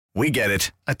We get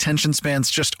it. Attention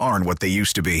spans just aren't what they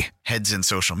used to be. Heads in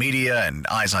social media and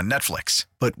eyes on Netflix.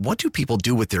 But what do people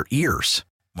do with their ears?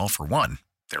 Well, for one,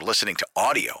 they're listening to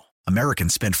audio.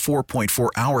 Americans spend 4.4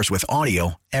 hours with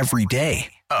audio every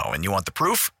day. Oh, and you want the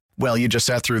proof? Well, you just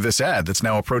sat through this ad that's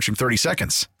now approaching 30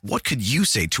 seconds. What could you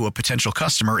say to a potential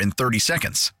customer in 30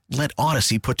 seconds? Let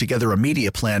Odyssey put together a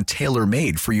media plan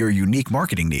tailor-made for your unique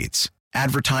marketing needs.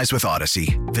 Advertise with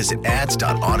Odyssey. Visit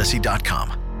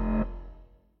ads.odyssey.com.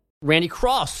 Randy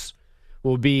Cross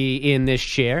will be in this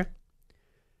chair,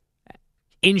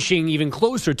 inching even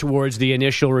closer towards the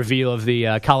initial reveal of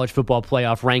the college football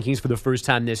playoff rankings for the first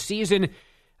time this season.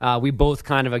 We both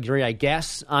kind of agree, I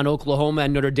guess, on Oklahoma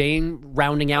and Notre Dame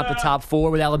rounding out the top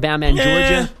four with Alabama and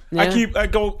Georgia. Yeah. I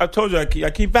told you I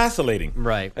keep vacillating.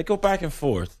 Right. I go back and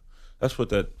forth. That's what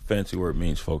that fancy word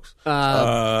means, folks.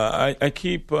 I'm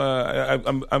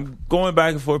going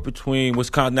back and forth between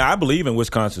Wisconsin. Now, I believe in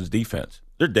Wisconsin's defense.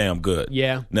 They're damn good.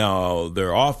 Yeah. Now,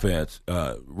 their offense,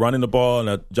 running the ball,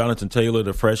 and Jonathan Taylor,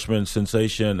 the freshman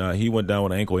sensation, he went down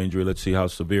with an ankle injury. Let's see how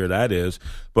severe that is.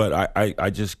 But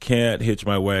I just can't hitch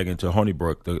my wagon to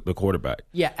Honeybrook, the quarterback.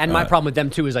 Yeah, and my problem with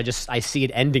them, too, is I see it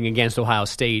ending against Ohio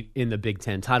State in the Big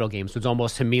Ten title game. So it's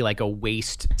almost, to me, like a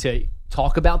waste to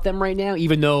talk about them right now,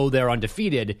 even though they're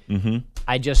undefeated. Mm-hmm.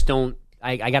 I just don't.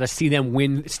 I got to see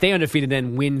them stay undefeated,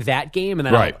 then win that game, and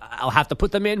then I'll have to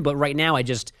put them in. But right now,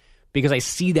 because I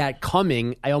see that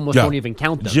coming, I almost don't even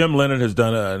count them. Jim Leonard has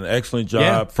done an excellent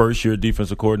job. First-year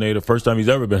defensive coordinator. First time he's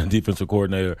ever been a defensive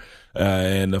coordinator.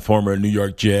 And the former New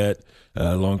York Jet,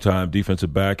 long-time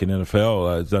defensive back in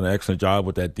NFL, has done an excellent job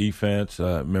with that defense.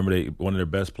 Remember, one of their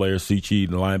best players, Seachy,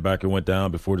 the linebacker, went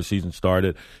down before the season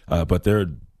started. But they're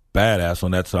badass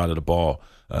on that side of the ball.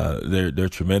 They're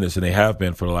tremendous, and they have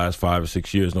been for the last 5 or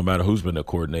 6 years, no matter who's been the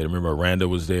coordinator. Remember, Randa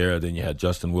was there. Then you had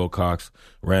Justin Wilcox.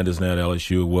 Randa's now at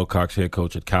LSU. Wilcox head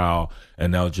coach at Cal,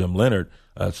 and now Jim Leonard.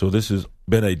 So this has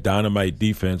been a dynamite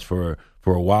defense for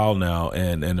a while now,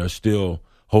 and they're still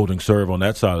holding serve on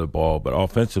that side of the ball. But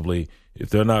offensively, if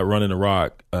they're not running the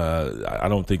rock, I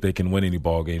don't think they can win any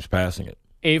ball games passing it.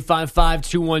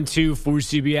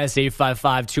 855-212-4CBS,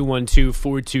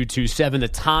 855-212-4227. The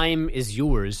time is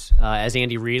yours, as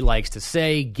Andy Reid likes to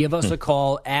say. Give us a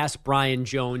call. Ask Brian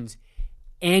Jones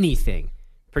anything,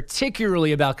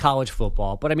 particularly about college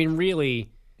football. But, I mean, really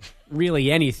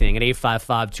anything at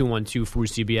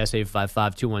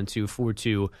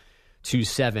 855-212-4CBS,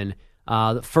 855-212-4227.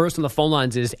 First on the phone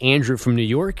lines is Andrew from New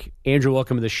York. Andrew,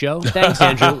 welcome to the show. Thanks,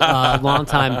 Andrew.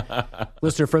 Long-time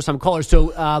listener, first-time caller. So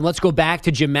let's go back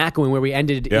to Jim McElwain, where we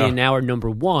ended in hour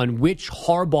number one. Which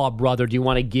Harbaugh brother do you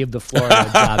want to give the Florida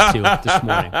job to this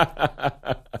morning?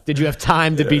 Did you have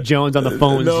time to beat Jones on the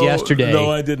phones yesterday?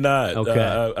 No, I did not.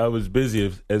 Okay. I was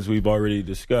busy, as we've already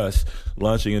discussed,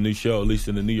 launching a new show, at least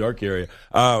in the New York area.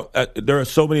 There are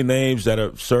so many names that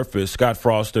have surfaced. Scott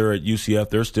Froster at UCF,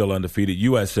 they're still undefeated.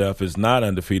 USF is not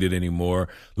undefeated anymore,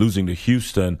 losing to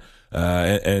Houston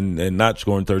and not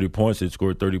scoring 30 points. It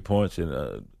scored 30 points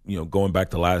and going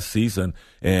back to last season.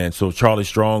 And so Charlie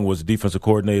Strong was the defensive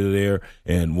coordinator there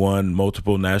and won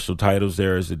multiple national titles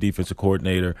there as the defensive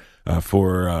coordinator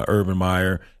for Urban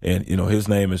Meyer. And, his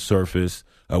name has surfaced.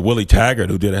 Willie Taggart,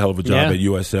 who did a hell of a job at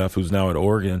USF, who's now at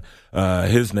Oregon,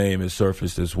 his name has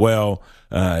surfaced as well.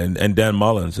 And Dan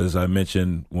Mullins, as I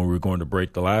mentioned when we were going to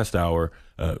break the last hour,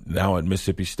 now at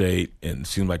Mississippi State, and it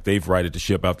seems like they've righted the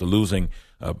ship after losing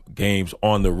games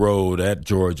on the road at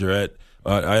Georgia,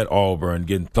 at Auburn,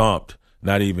 getting thumped,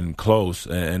 not even close,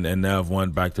 and now have won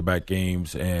back-to-back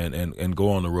games and go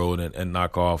on the road and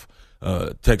knock off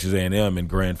Texas A&M in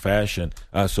grand fashion.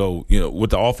 So,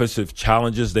 with the offensive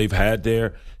challenges they've had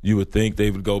there, you would think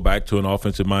they would go back to an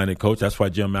offensive-minded coach. That's why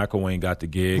Jim McElwain got the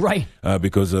gig, right?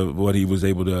 Because of what he was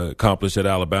able to accomplish at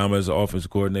Alabama as an offensive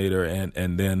coordinator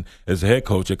and then as a head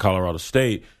coach at Colorado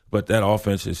State. But that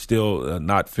offense is still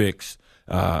not fixed.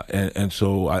 And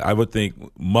so I would think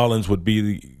Mullins would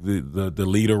be the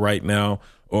leader right now,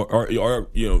 or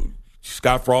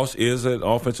Scott Frost is an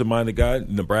offensive-minded guy.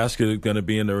 Nebraska is going to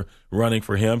be in the running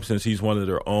for him since he's one of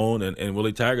their own, and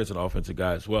Willie Taggart's an offensive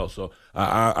guy as well. So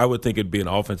I would think it'd be an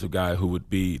offensive guy who would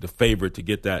be the favorite to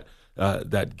get that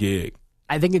gig.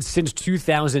 I think it's since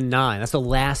 2009. That's the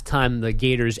last time the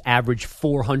Gators averaged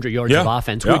 400 yards of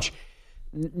offense, which,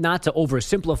 not to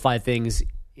oversimplify things,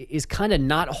 is kind of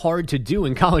not hard to do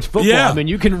in college football. Yeah. I mean,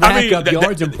 you can rack up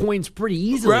yards and points pretty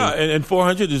easily. Right, and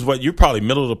 400 is what you're probably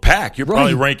middle of the pack. You're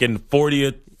probably ranking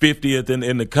 40th, 50th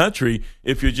in the country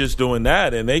if you're just doing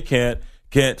that, and they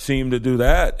can't seem to do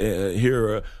that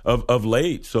here of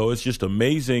late. So it's just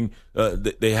amazing.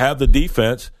 They have the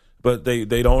defense, but they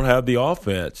don't have the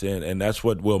offense, and that's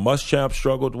what Will Muschamp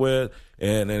struggled with,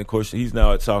 and of course he's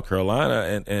now at South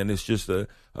Carolina, and it's just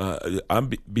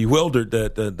I'm bewildered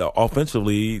that the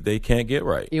offensively they can't get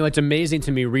right. It's amazing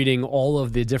to me reading all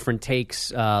of the different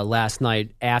takes last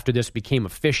night after this became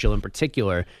official, in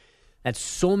particular, that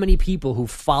so many people who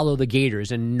follow the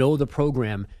Gators and know the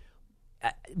program.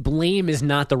 Blame is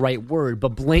not the right word,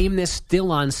 but blame this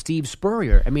still on Steve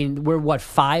Spurrier. I mean, we're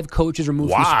 5 coaches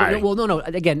removed from Spurrier? Well, no.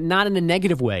 Again, not in a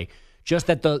negative way. Just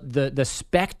that the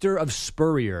specter of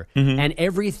Spurrier and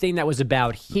everything that was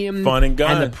about him and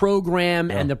the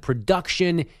program and the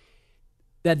production,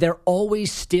 that they're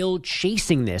always still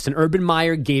chasing this. And Urban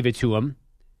Meyer gave it to him.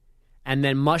 And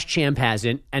then Muschamp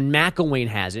hasn't, and McElwain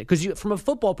hasn't. Because from a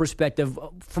football perspective,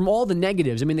 from all the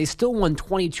negatives, I mean, they still won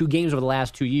 22 games over the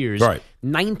last 2 years. Right.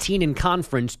 19 in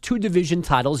conference, 2 division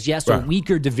titles. Yes, a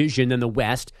weaker division than the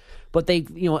West. But they,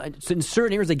 in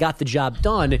certain areas, they got the job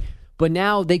done. But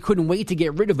now they couldn't wait to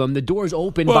get rid of him. The door's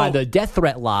open by the death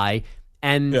threat lie.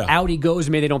 And out he goes.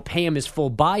 Maybe they don't pay him his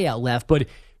full buyout left. But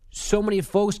so many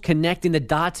folks connecting the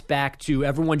dots back to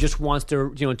everyone just wants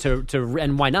to,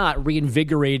 and why not,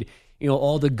 reinvigorate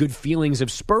all the good feelings of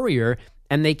Spurrier,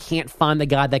 and they can't find the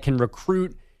guy that can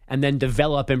recruit and then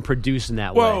develop and produce in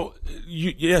that way. Well,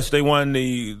 yes, they won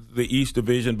the East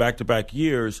Division back-to-back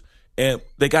years, and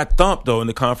they got thumped, though, in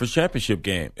the conference championship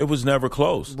game. It was never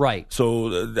close. Right.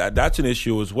 So that's an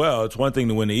issue as well. It's one thing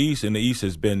to win the East, and the East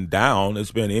has been down.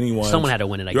 It's been anyone. Someone had to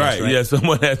win it, I guess, right? Yeah,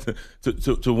 someone had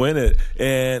to win it,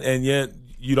 and yet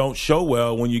you don't show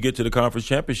well when you get to the conference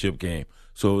championship game.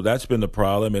 So that's been the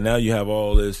problem, and now you have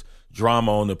all this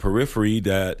drama on the periphery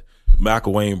that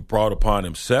McElwain brought upon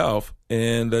himself,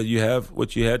 and you have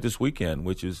what you had this weekend,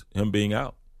 which is him being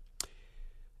out.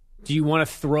 Do you want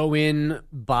to throw in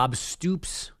Bob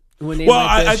Stoops?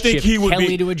 I think he would Kelly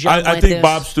be. To a job I like think this?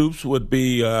 Bob Stoops would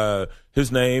be. His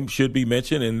name should be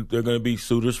mentioned, and they're going to be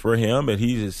suitors for him. And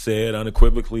he has said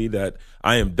unequivocally that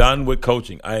I am done with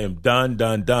coaching. I am done.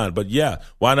 But yeah,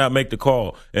 why not make the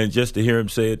call? And just to hear him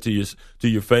say it to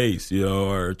your face,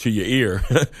 or to your ear,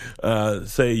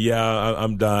 say, yeah,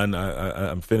 I'm done.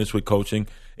 I'm finished with coaching.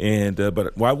 And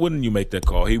but why wouldn't you make that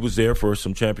call? He was there for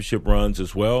some championship runs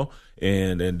as well,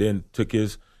 and then took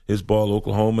his ball to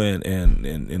Oklahoma,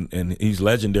 and he's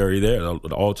legendary there,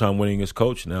 the all-time winningest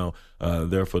coach now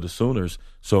there for the Sooners.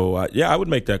 So, I would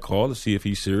make that call to see if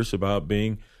he's serious about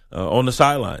being on the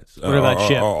sidelines. What about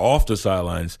Chip? Or off the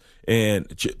sidelines.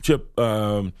 And Chip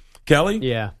Kelly?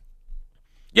 Yeah.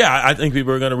 Yeah, I think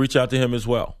people are going to reach out to him as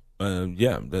well.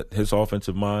 His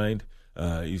offensive mind,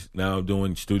 he's now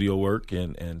doing studio work,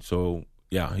 and so –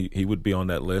 yeah, he would be on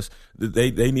that list.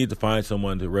 They need to find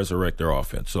someone to resurrect their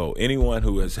offense. So anyone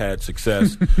who has had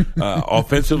success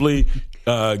offensively,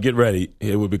 get ready.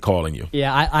 It would be calling you.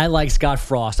 Yeah, I like Scott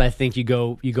Frost. I think you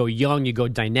go young, you go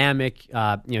dynamic.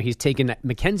 He's taken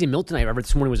Mackenzie Milton. I remember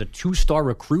this morning was a 2-star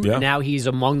recruit. Yeah. Now he's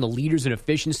among the leaders in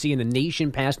efficiency in the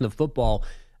nation passing the football.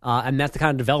 And that's the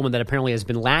kind of development that apparently has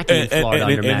been lacking in Florida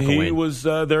under McElwain. And he was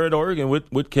there at Oregon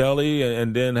with Kelly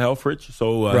and then Helfrich,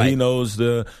 so he knows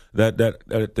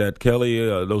that Kelly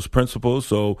those principles.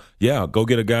 So yeah, go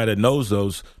get a guy that knows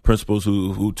those principles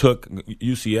who took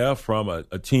UCF from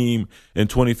a team in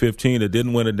 2015 that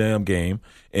didn't win a damn game,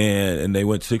 and they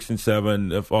went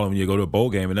 6-7 the following year, go to a bowl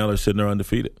game, and now they're sitting there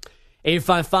undefeated.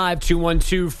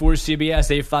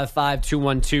 855-212-4CBS,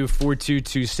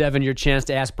 855-212-4227. Your chance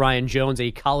to ask Brian Jones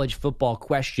a college football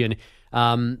question.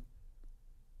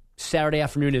 Saturday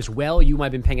afternoon as well. You might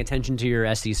have been paying attention to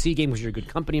your SEC game because you're a good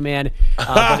company man.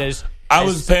 But I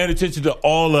was paying attention to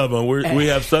all of them. We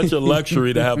have such a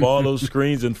luxury to have all those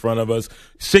screens in front of us.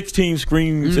 16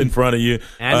 screens in front of you.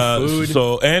 And food.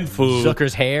 And food.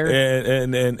 Zucker's hair.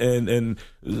 And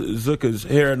Zucker's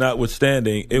hair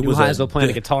notwithstanding, it was Heisel playing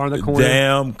a guitar in the corner.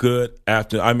 Damn good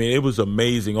afternoon. I mean, it was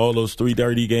amazing. All those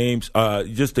 3:30 games,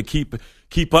 just to keep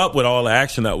up with all the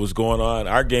action that was going on.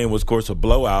 Our game was, of course, a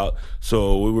blowout,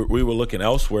 so we were looking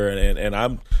elsewhere, and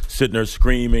I'm sitting there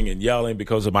screaming and yelling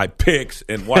because of my picks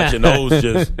and watching those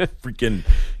just freaking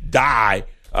die.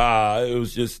 It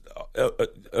was just a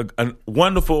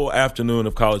wonderful afternoon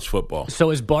of college football. So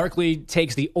as Barkley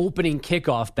takes the opening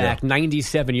kickoff back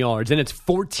 97 yards, and it's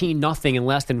 14-0 in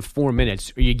less than 4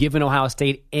 minutes, are you giving Ohio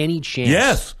State any chance?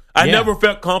 Yes. I never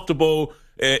felt comfortable.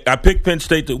 I picked Penn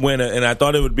State to win it, and I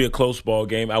thought it would be a close ball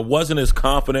game. I wasn't as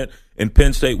confident in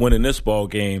Penn State winning this ball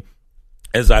game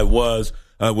as I was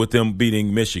with them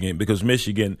beating Michigan, because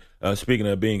Michigan, speaking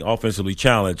of being offensively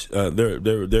challenged,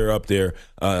 they're up there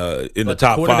in the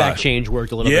top 5. Quarterback change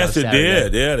worked a little bit. Yes, it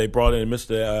did. Yeah, they brought in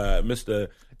Mr.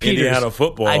 Indiana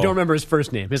football. I don't remember his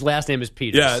first name. His last name is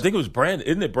Peters. Yeah, I think it was Brandon.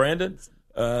 Isn't it Brandon?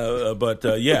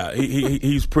 Yeah,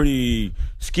 he's pretty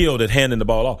skilled at handing the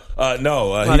ball off.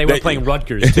 They were playing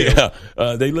Rutgers too.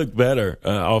 Yeah, they looked better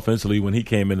offensively when he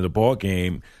came into the ball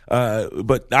game.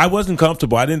 But I wasn't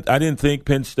comfortable. I didn't think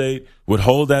Penn State would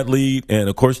hold that lead, and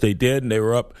of course they did. And they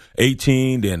were up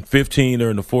 18, then 15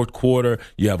 during the fourth quarter.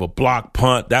 You have a block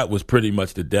punt. That was pretty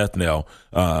much the death knell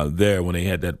there when they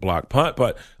had that block punt.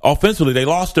 But offensively, they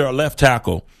lost their left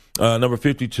tackle, number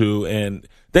 52, and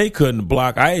they couldn't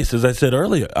block ice, as I said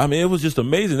earlier. I mean, it was just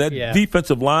amazing. That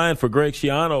defensive line for Greg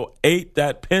Schiano ate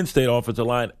that Penn State offensive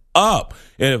line up.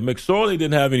 And if McSorley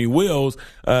didn't have any wheels,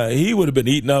 he would have been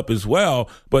eaten up as well.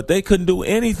 But they couldn't do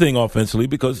anything offensively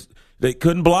because they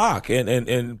couldn't block.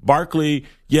 And Barkley,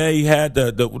 he had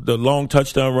the long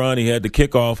touchdown run. He had the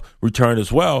kickoff return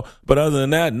as well. But other than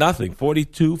that, nothing.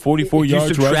 42, 44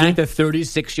 yards rushing. You subtract the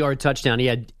 36-yard touchdown. He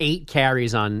had 8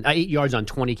 yards on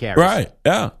 20 carries. Right,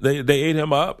 yeah. They ate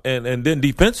him up. And then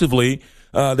defensively,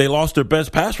 they lost their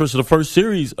best pass rusher the first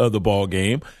series of the ball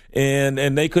game.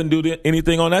 And they couldn't do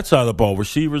anything on that side of the ball.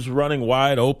 Receivers running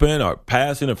wide open or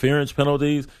pass interference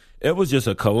penalties. It was just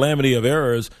a calamity of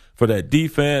errors for that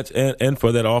defense and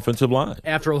for that offensive line.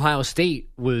 After Ohio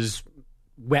State was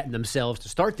wetting themselves to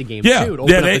start the game, too, to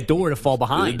open up the door to fall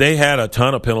behind. They had a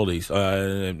ton of penalties.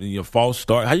 False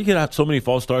start. How you get out so many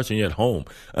false starts when you're at home?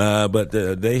 But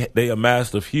they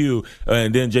amassed a few,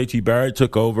 and then J.T. Barrett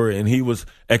took over, and he was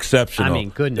exceptional. I mean,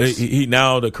 goodness. He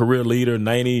now the career leader,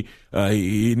 90.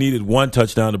 He needed one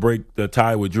touchdown to break the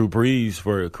tie with Drew Brees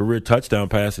for career touchdown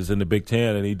passes in the Big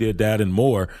Ten, and he did that and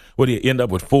more. He ended up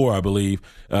with 4, I believe,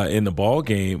 in the ball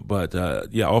game. But,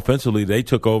 offensively, they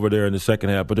took over there in the second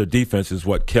half, but their defense is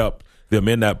what kept them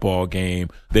in that ball game.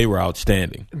 They were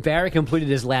outstanding. Barrett completed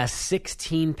his last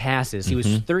 16 passes. He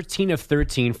was 13 of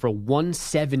 13 for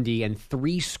 170 and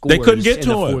 3 scores. They couldn't get in to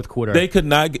the him. fourth quarter. They could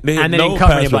not. They had and they no didn't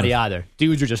cover pass anybody rush. either.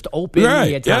 Dudes were just open. Right,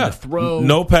 He had time to throw.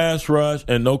 No pass rush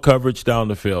and no coverage down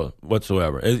the field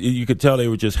whatsoever. You could tell they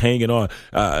were just hanging on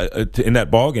in that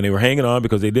ball game. They were hanging on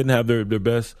because they didn't have their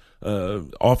best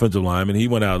offensive lineman. He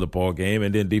went out of the ball game,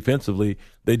 and then defensively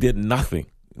they did nothing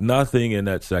in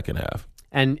that second half.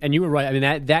 And you were right. I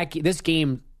mean, this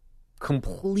game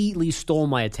completely stole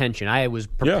my attention. I was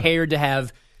prepared to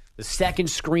have the second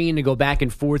screen to go back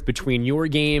and forth between your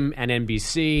game and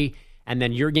NBC, and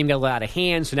then your game got a little out of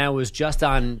hand, so now it was just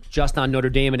on Notre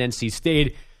Dame and NC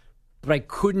State. But I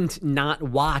couldn't not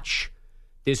watch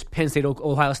this Penn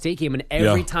State-Ohio State game, and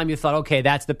every time you thought, okay,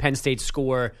 that's the Penn State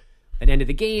score at the end of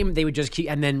the game, they would just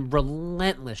keep, and then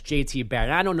relentless J.T. Barrett.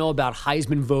 I don't know about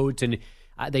Heisman votes, and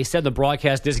they said the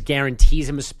broadcast, this guarantees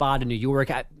him a spot in New York.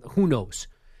 Who knows?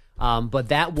 But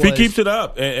that was... If he keeps it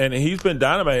up, and he's been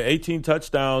dynamite, 18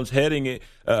 touchdowns heading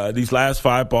these last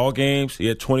 5 ball games. He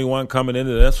had 21 coming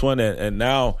into this one, and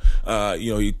now,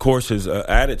 he, of course, has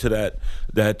added to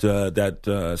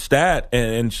that stat.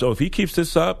 And so if he keeps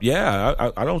this up,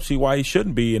 I don't see why he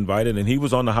shouldn't be invited. And he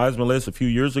was on the Heisman list a few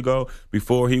years ago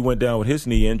before he went down with his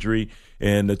knee injury,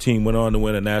 and the team went on to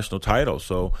win a national title.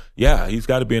 So, he's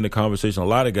got to be in the conversation. A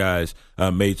lot of guys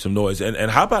made some noise. And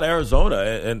how about Arizona?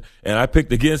 And I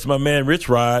picked against my man Rich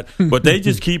Rod, but they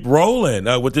just keep rolling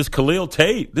with this Khalil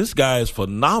Tate. This guy is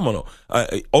phenomenal.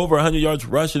 Over 100 yards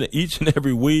rushing each and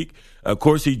every week. Of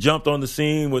course, he jumped on the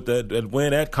scene with that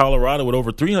win at Colorado with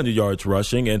over 300 yards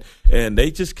rushing, and they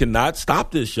just cannot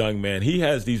stop this young man. He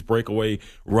has these breakaway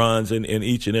runs in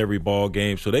each and every ball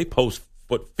game. So they post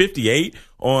 58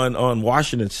 on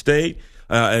Washington State,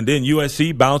 and then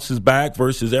USC bounces back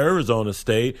versus Arizona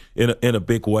State in a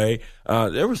big way.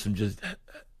 There was some just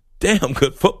damn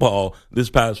good football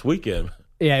this past weekend.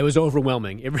 Yeah, it was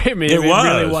overwhelming. It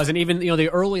really was. And even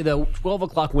the 12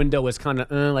 o'clock window was kind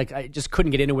of I just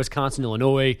couldn't get into Wisconsin,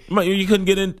 Illinois. You couldn't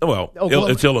get in. Well,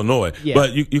 it's Illinois,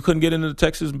 but you couldn't get into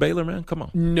Texas and Baylor, man. Come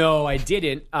on. No, I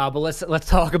didn't. But let's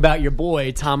talk about your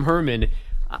boy Tom Herman,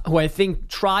 who I think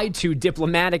tried to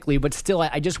diplomatically, but still,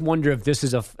 I just wonder if this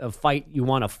is a fight you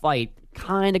want to fight.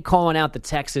 Kind of calling out the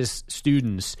Texas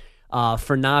students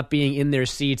for not being in their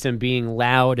seats and being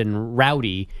loud and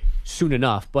rowdy soon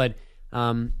enough, but.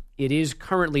 It is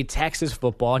currently Texas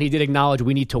football, and he did acknowledge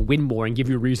we need to win more and give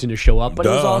you a reason to show up. But it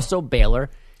was also Baylor,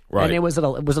 right? And it was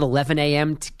an 11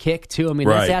 a.m. kick too. I mean,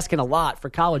 that's asking a lot for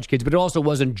college kids. But it also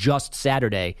wasn't just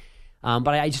Saturday. But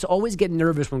I just always get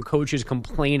nervous when coaches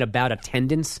complain about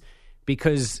attendance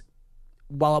because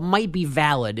while it might be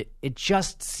valid, it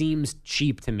just seems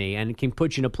cheap to me and it can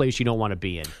put you in a place you don't want to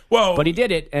be in. Well, but he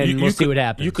did it, and we'll see what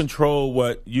happens. You control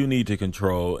what you need to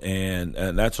control, and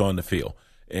that's on the field.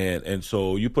 And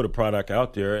so you put a product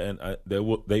out there, and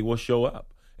they will show up.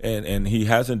 And he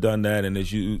hasn't done that, and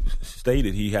as you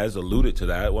stated, he has alluded to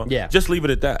that. Well, yeah. Just leave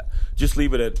it at that. Just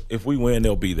leave it at, if we win,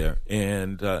 they'll be there.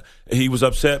 And he was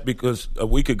upset because a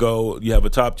week ago you have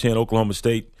a top 10 Oklahoma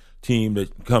State team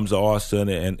that comes to Austin,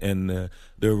 and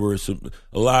there were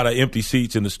a lot of empty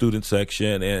seats in the student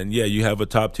section. And, yeah, you have a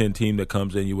top 10 team that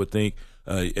comes in. You would think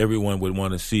everyone would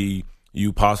want to see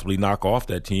you possibly knock off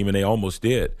that team, and they almost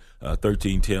did.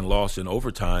 13-10 loss in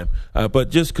overtime. But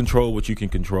just control what you can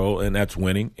control, and that's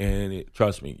winning. And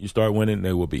trust me, you start winning,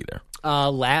 they will be there.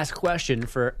 Last question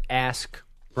for Ask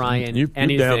Brian You're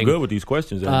damn good with these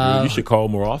questions, Andrew. You should call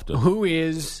more often. Who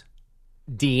is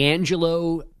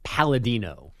D'Angelo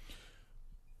Palladino?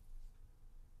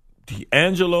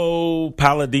 D'Angelo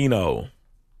Palladino.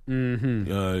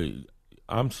 Mm-hmm.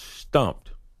 I'm stumped.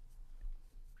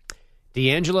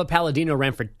 D'Angelo Palladino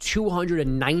ran for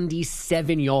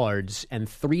 297 yards and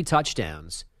 3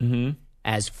 touchdowns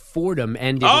as Fordham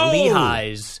ended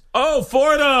Lehigh's. Oh,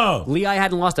 Fordham! Lehigh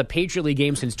hadn't lost a Patriot League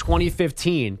game since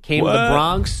 2015. Came to the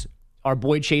Bronx. Our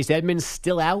boy Chase Edmonds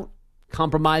still out,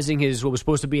 compromising his what was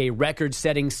supposed to be a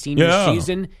record-setting senior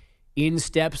season. In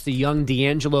steps the young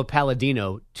D'Angelo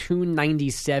Palladino,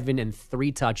 297 and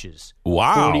 3 touches.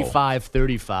 Wow.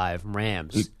 45-35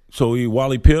 Rams. So he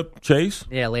Wally Pip, Chase?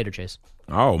 Yeah, later, Chase.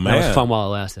 Oh, man. That was fun while it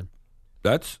lasted.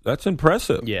 That's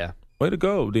impressive. Yeah. Way to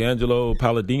go, D'Angelo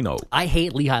Palladino. I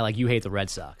hate Lehigh like you hate the Red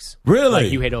Sox. Really?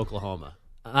 Like you hate Oklahoma.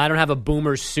 I don't have a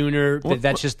Boomer Sooner.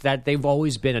 That's just that they've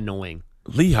always been annoying.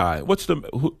 Lehigh. What's the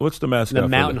mascot? The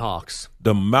Mountain Hawks.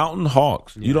 The Mountain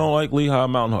Hawks. Yeah. You don't like Lehigh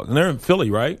Mountain Hawks. And they're in Philly,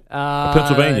 right?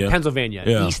 Pennsylvania.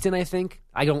 Yeah. Easton, I think.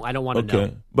 I don't want to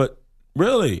know. But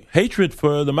really, hatred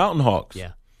for the Mountain Hawks.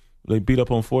 Yeah. They beat up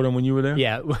on Fordham when you were there?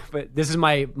 Yeah, but this is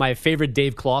my favorite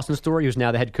Dave Clawson story, who's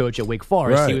now the head coach at Wake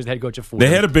Forest. Right. He was the head coach at Fordham.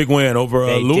 They had a big win over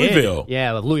Louisville. Did.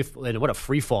 Yeah, Louisville. And what a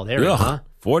free fall there, huh?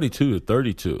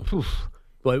 42-32.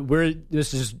 But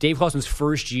this is Dave Clawson's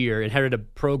first year, inherited a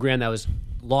program that was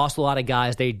lost a lot of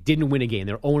guys. They didn't win a game.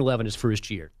 They were 0-11 his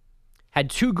first year. Had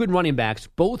 2 good running backs.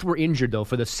 Both were injured, though,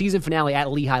 for the season finale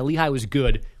at Lehigh. Lehigh was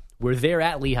good. We're there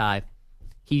at Lehigh.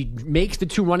 He makes the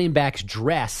 2 running backs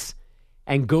dress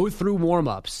and go through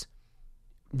warm-ups.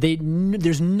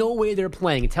 There's no way they're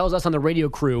playing. It tells us on the radio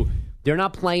crew they're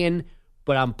not playing,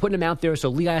 but I'm putting them out there so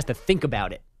Lehigh has to think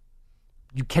about it.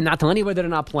 You cannot tell anybody that they're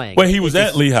not playing. Well, he was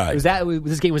at Lehigh.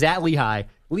 This game was at Lehigh.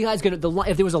 Lehigh's going to,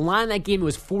 if there was a line in that game, it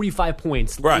was 45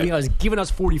 points. Right. Lehigh was giving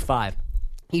us 45.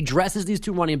 He dresses these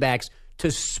 2 running backs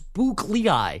to spook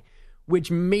Lehigh, which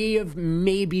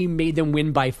maybe made them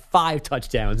win by 5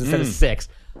 touchdowns instead of 6.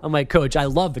 I'm like, Coach, I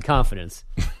love the confidence.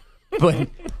 But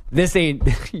this ain't,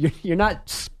 you're not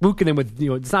spooking them with,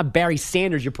 it's not Barry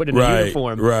Sanders you're putting in a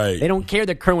uniform. Right. They don't care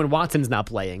that Kerwin Watson's not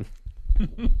playing.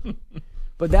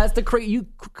 But that's the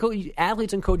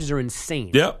athletes and coaches are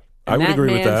insane. Yep, I would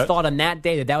agree with that. That man thought on that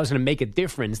day that was going to make a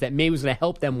difference, that maybe was going to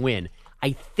help them win.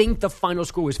 I think the final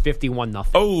score was 51-0.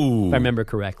 Oh. If I remember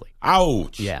correctly.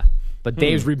 Ouch. Yeah. But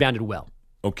Dave's rebounded well.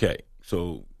 Okay,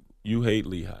 so you hate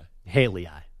Lehigh. Hate Lehigh.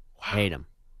 Wow. Hate him.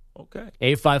 Okay.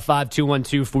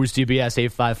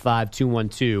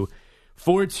 855-212-4CBS,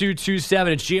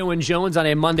 855-212-4227. It's Gio and Jones on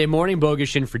a Monday morning.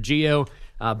 Bogusch in for Gio.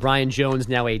 Brian Jones,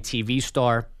 now a TV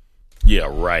star. Yeah,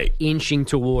 right. Inching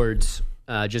towards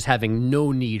just having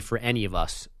no need for any of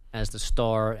us as the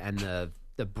star and the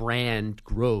brand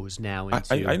grows now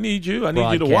into I need you. I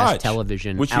need you to watch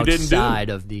television, which you didn't do.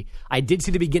 of the. I did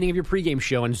see the beginning of your pregame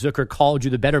show, and Zucker called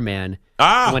you the better man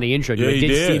when he introed you. Yeah, I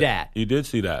did see that. You did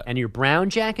see that. And your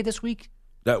brown jacket this week?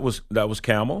 That was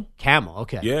Camel. Camel,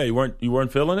 okay. Yeah, you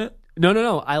weren't feeling it?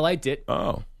 No. I liked it.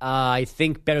 Oh, I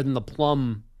think better than the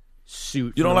plum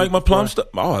suit. You don't like my plum stuff?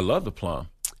 Oh, I love the plum.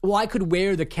 Well, I could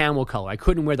wear the camel color. I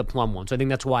couldn't wear the plum one, so I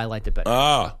think that's why I liked it better.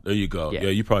 Ah, there you go. Yeah,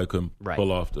 you probably couldn't Right.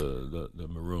 pull off the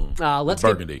maroon. Let's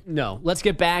burgundy. Let's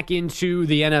get back into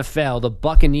the NFL. The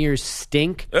Buccaneers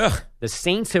stink. Ugh. The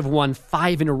Saints have won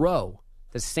 5 in a row.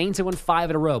 But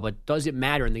does it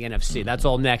matter in the NFC? That's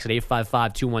all next at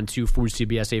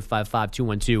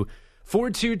 855-212-4CBS,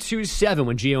 855-212-4227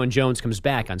 when Gio and Jones comes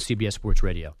back on CBS Sports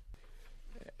Radio.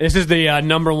 This is the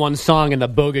number 1 song in the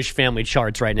Bogusch family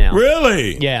charts right now.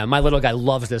 Really? Yeah, my little guy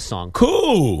loves this song.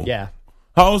 Cool. Yeah.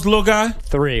 How old's the little guy?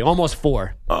 3, almost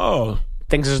 4. Oh.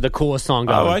 Thinks this is the coolest song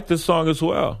going. I like this song as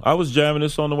well. I was jamming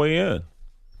this on the way in.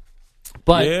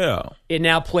 But yeah. It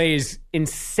now plays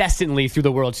incessantly through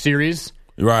the World Series.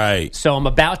 Right. So I'm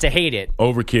about to hate it.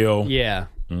 Overkill. Yeah.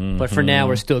 But for now,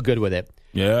 we're still good with it.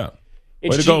 Yeah.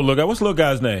 It's Way to go, little guy. What's the little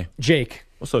guy's name? Jake.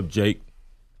 What's up, Jake?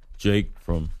 Jake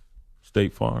from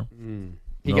State Farm.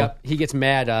 He gets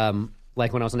mad.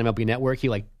 Like when I was on MLB Network, he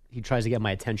tries to get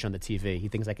my attention on the TV. He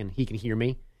thinks he can hear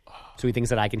me. So he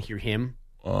thinks that I can hear him.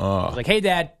 He's like, hey,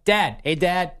 Dad, hey,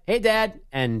 Dad.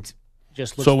 And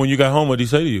just looks. So when you got home, what did he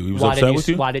say to you? He was upset with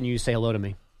you? Why didn't you say hello to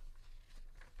me?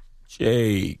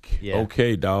 Jake. Yeah.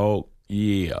 Okay, dog.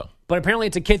 Yeah. But apparently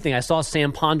it's a kid thing. I saw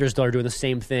Sam Ponder's daughter doing the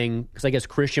same thing because I guess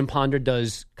Christian Ponder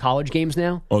does college games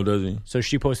now. Oh, does he? So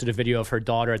she posted a video of her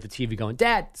daughter at the TV going,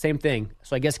 Dad, same thing.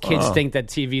 So I guess kids think that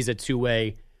TV's a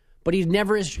two-way. But he's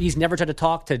never tried to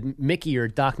talk to Mickey or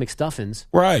Doc McStuffins.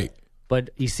 Right. But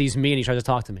he sees me and he tries to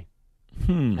talk to me.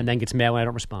 And then gets mad when I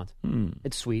don't respond.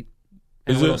 It's sweet.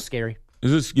 And a little scary.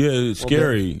 Is this? Yeah, it's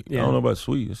scary. Yeah. I don't know about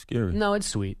sweet. It's scary. No, it's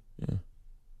sweet. Yeah.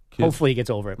 Hopefully he gets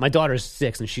over it. My daughter's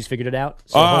 6 and she's figured it out.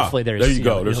 So hopefully there you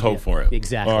go. There's hope for it.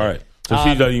 Exactly. All right. So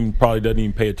she probably doesn't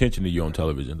even pay attention to you on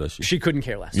television, does she? She couldn't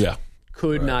care less. Yeah.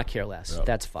 Could not care less. Yep.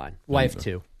 That's fine. Wife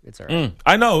too. It's all right.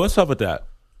 I know. What's up with that?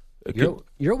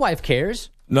 Your wife cares.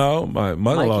 No, my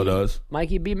mother-in-law does.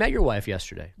 Mikey B met your wife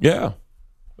yesterday. Yeah.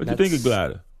 What do you think of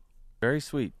Gladys? Very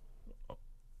sweet.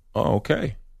 Oh,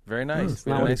 okay. Very nice. It's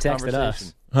not what he texted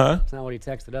us. Huh? It's not what he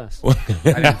texted us.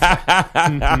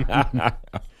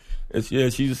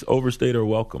 She's overstayed her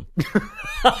welcome.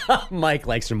 Mike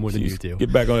likes her more than you do.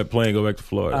 Get back on that plane, go back to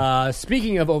Florida.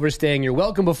 Speaking of overstaying your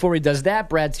welcome, before he does that,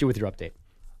 Brad's here with your update.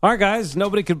 All right, guys,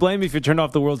 nobody could blame me if you turned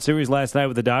off the World Series last night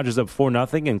with the Dodgers up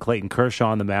 4-0 and Clayton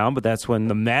Kershaw on the mound, but that's when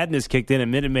the madness kicked in at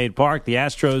Minute Maid Park. The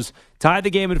Astros tied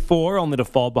the game at 4, only to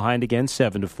fall behind again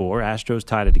 7-4. Astros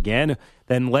tied it again,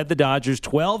 then led the Dodgers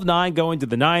 12-9 going to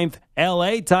the 9th.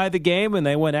 L.A. tied the game, and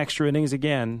they went extra innings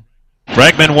again.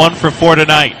 Bregman 1 for 4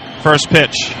 tonight. First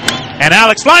pitch. And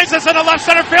Alex lines this into left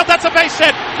center field. That's a base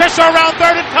hit. Kershaw around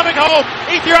third and coming home.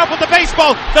 Ethier up with the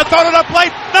baseball. The throw to the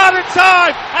plate. Not in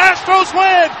time. Astros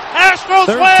win. Astros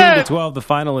win. 13-12, the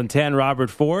final in 10. Robert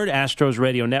Ford, Astros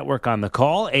Radio Network on the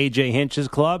call. A.J. Hinch's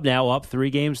club now up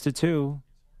 3-2.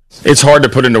 It's hard to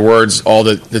put into words all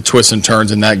the twists and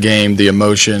turns in that game, the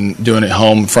emotion, doing it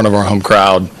home in front of our home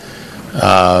crowd.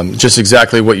 Just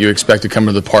exactly what you expect to come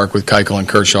to the park with Keuchel and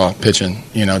Kershaw pitching.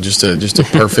 You know, just a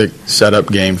perfect setup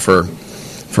game for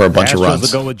a bunch of runs.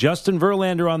 Astros will go with Justin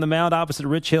Verlander on the mound opposite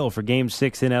Rich Hill for Game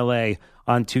 6 in L.A.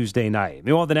 on Tuesday night.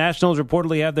 Meanwhile, the Nationals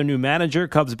reportedly have their new manager,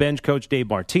 Cubs bench coach Dave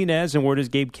Martinez, and word is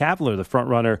Gabe Kapler, the front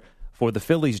runner for the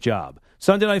Phillies job.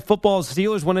 Sunday Night Football,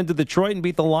 Steelers went into Detroit and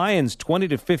beat the Lions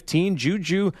 20-15.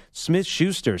 Juju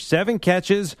Smith-Schuster, 7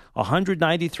 catches,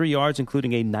 193 yards,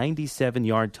 including a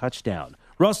 97-yard touchdown.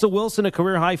 Russell Wilson, a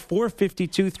career-high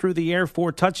 452 through the air,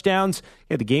 4 touchdowns.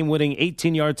 He had the game-winning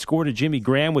 18-yard score to Jimmy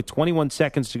Graham with 21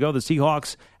 seconds to go. The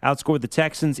Seahawks outscored the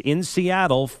Texans in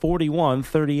Seattle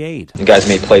 41-38. The guys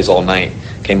made plays all night,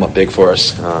 came up big for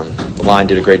us. The line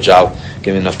did a great job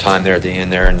giving enough time there at the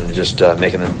end there and just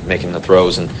making the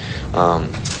throws. And,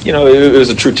 it was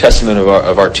a true testament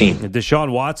of our team.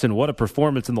 Deshaun Watson, what a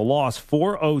performance in the loss.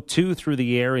 402 through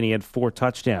the air, and he had 4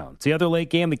 touchdowns. The other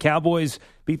late game, the Cowboys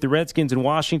beat the Redskins in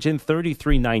Washington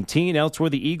 33-19. Elsewhere,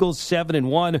 the Eagles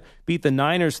 7-1 beat the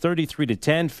Niners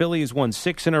 33-10. Philly has won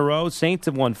 6 in a row. Saints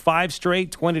have won 5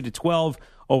 straight, 20-12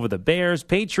 over the Bears.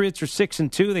 Patriots are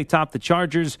 6-2. They topped the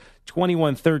Chargers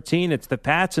 21-13. It's the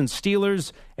Pats and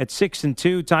Steelers at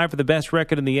 6-2. Time for the best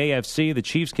record in the AFC. The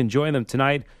Chiefs can join them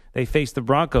tonight. They face the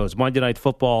Broncos Monday Night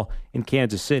Football in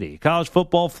Kansas City. College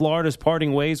football, Florida's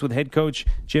parting ways with head coach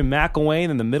Jim McElwain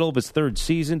in the middle of his 3rd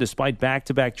season despite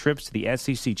back-to-back trips to the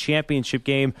SEC championship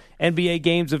game. NBA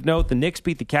games of note, the Knicks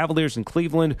beat the Cavaliers in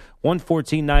Cleveland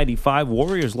 114-95.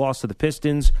 Warriors lost to the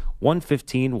Pistons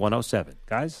 115-107.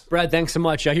 Guys? Brad, thanks so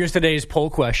much. Here's today's poll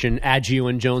question. Gio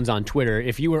and Jones on Twitter.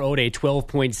 If you were owed a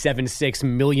 $12.76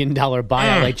 million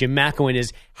buyout like Jim McElwain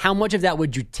is, how much of that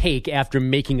would you take after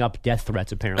making up death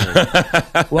threats, apparently?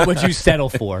 What would you settle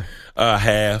for?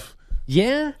 Half.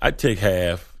 Yeah? I'd take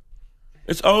half.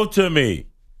 It's owed to me.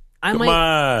 Come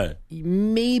on.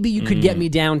 Maybe you could get me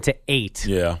down to 8.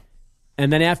 Yeah.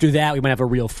 And then after that, we might have a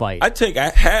real fight. I'd take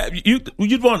half.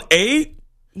 You'd want 8?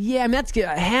 Yeah, I mean, that's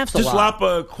half's a lot. Just lop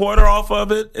a quarter off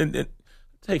of it and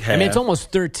take half. I mean, it's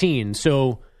almost 13,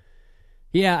 so...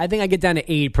 Yeah, I think I get down to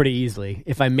 8 pretty easily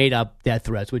if I made up death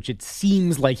threats, which it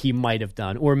seems like he might have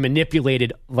done, or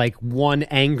manipulated like one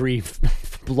angry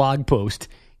blog post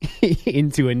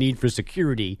into a need for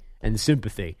security and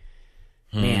sympathy.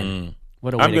 Man,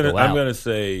 what a way to go out. I'm going to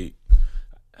say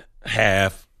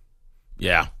half.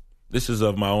 Yeah, this is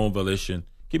of my own volition.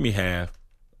 Give me half,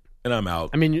 and I'm out.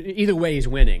 I mean, either way, he's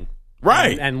winning.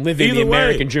 Right. And living the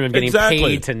American dream of getting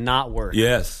paid to not work.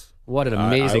 Yes. What an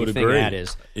amazing thing that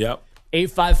is. Yep.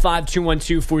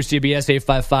 855-212-4CBS,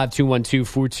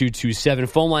 855-212-4227.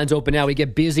 Phone lines open now. We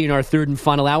get busy in our 3rd and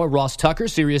final hour. Ross Tucker,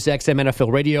 Sirius XM NFL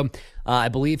Radio. I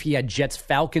believe he had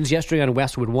Jets-Falcons yesterday on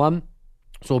Westwood One.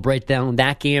 So we'll break down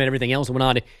that game and everything else that went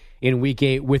on in Week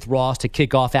 8 with Ross to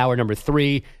kick off hour number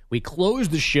 3. We close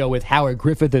the show with Howard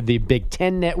Griffith of the Big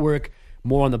Ten Network.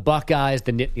 More on the Buckeyes,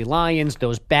 the Nittany Lions,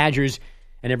 those Badgers,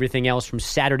 and everything else from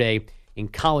Saturday in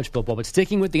college football. But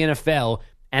sticking with the NFL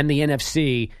and the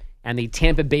NFC and the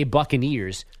Tampa Bay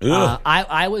Buccaneers, I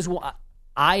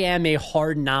am a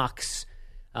Hard Knocks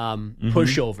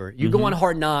pushover. You go on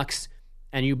Hard Knocks,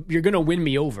 and you're going to win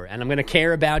me over, and I'm going to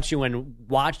care about you and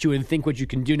watch you and think what you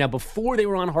can do. Now, before they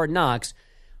were on Hard Knocks,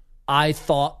 I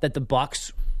thought that the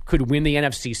Bucs could win the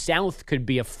NFC South, could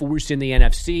be a force in the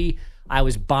NFC. I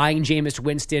was buying Jameis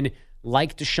Winston,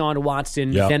 like Deshaun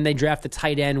Watson. Yep. Then they draft the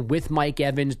tight end with Mike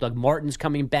Evans. Doug Martin's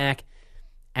coming back,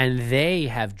 and they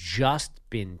have just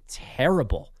been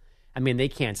terrible. I mean, they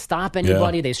can't stop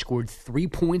anybody. Yeah. They scored 3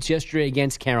 points yesterday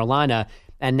against Carolina,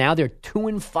 and now they're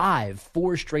 2-5,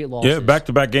 4 straight losses. Yeah,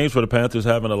 back-to-back games where the Panthers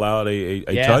haven't allowed a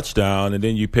touchdown, and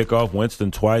then you pick off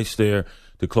Winston twice there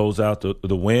to close out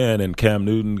the win, and Cam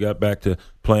Newton got back to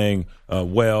playing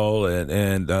well,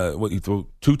 and he threw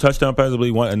 2 touchdown passes, I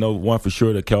believe, one for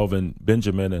sure to Kelvin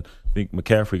Benjamin, and I think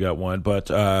McCaffrey got one. But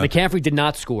McCaffrey did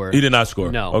not score. He did not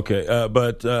score. No. Okay,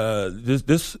 but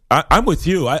I'm with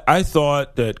you. I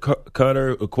thought that Cutter,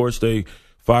 of course, they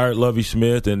fired Lovie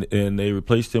Smith, and they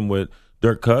replaced him with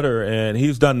Dirk Cutter, and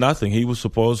he's done nothing. He was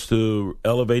supposed to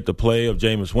elevate the play of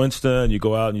Jameis Winston. You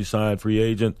go out and you sign a free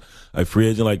agent like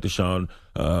Deshaun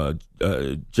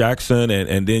Jackson,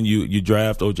 and then you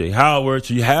draft O.J. Howard.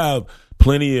 So you have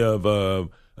plenty of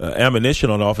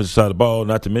ammunition on the offensive side of the ball,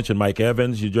 not to mention Mike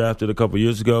Evans, you drafted a couple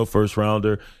years ago, first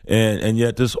rounder, and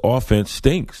yet this offense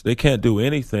stinks. They can't do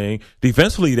anything.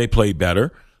 Defensively, they played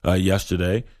better.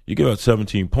 Yesterday, you give out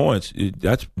 17 points.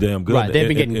 That's damn good. Right, they've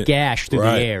been getting gashed through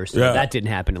the air, so that didn't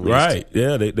happen at least. Right,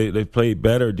 yeah, they played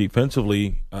better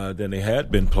defensively than they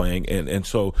had been playing, and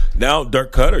so now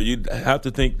Dirk Cutter, you'd have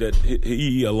to think that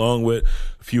he, along with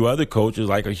a few other coaches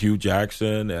like a Hugh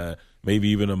Jackson, maybe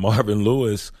even a Marvin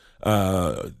Lewis,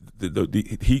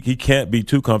 he can't be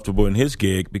too comfortable in his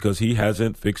gig because he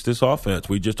hasn't fixed this offense.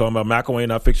 We just talking about McElwain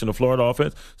not fixing the Florida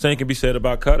offense. Same can be said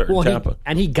about Cutter in Tampa.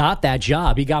 He got that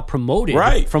job. He got promoted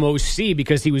from OC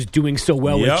because he was doing so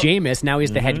well with Jameis. Now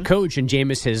he's the head coach, and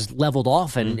Jameis has leveled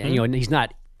off, and and he's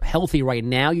not healthy right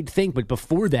now, you'd think. But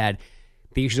before that,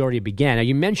 the issues already began. Now,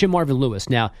 you mentioned Marvin Lewis.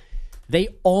 Now, they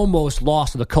almost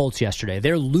lost to the Colts yesterday.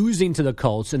 They're losing to the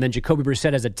Colts, and then Jacoby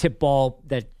Brissett has a tip ball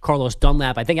that Carlos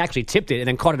Dunlap, I think, actually tipped it and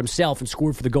then caught it himself and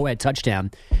scored for the go-ahead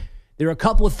touchdown. There are a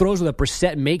couple of throws that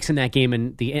Brissett makes in that game,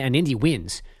 and Indy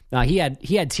wins. He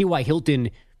had T.Y. Hilton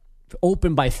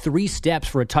open by 3 steps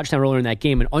for a touchdown earlier in that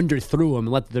game and underthrew him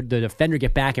and let the defender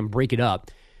get back and break it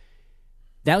up.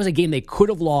 That was a game they could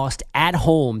have lost at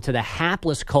home to the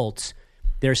hapless Colts.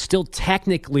 They're still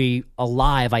technically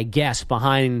alive, I guess,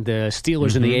 behind the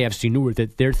Steelers in the AFC North.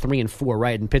 That they're 3-4,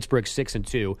 right? And Pittsburgh's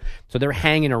 6-2, so they're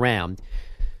hanging around.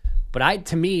 But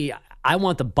to me, I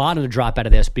want the bottom to drop out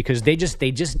of this because they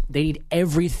need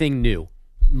everything new.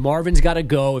 Marvin's got to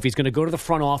go. If he's going to go to the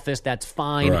front office, that's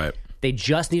fine. Right. They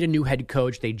just need a new head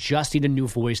coach. They just need a new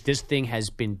voice. This thing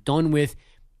has been done with.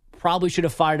 Probably should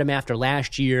have fired him after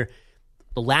last year.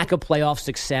 The lack of playoff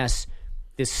success.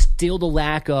 There's still the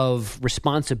lack of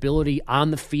responsibility on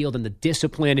the field and the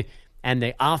discipline, and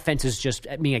the offense is just,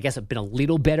 I guess it's been a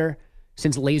little better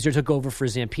since Laser took over for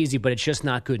Zampese, but it's just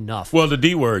not good enough. Well, the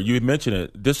D word, you mentioned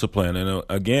it, discipline, and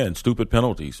again, stupid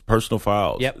penalties, personal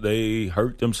fouls. Yep. They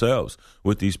hurt themselves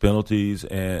with these penalties,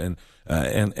 and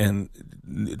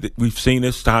we've seen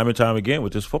this time and time again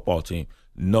with this football team.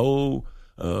 No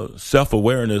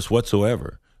self-awareness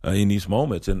whatsoever in these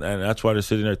moments, and that's why they're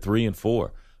sitting there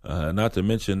 3-4. Not to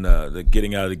mention the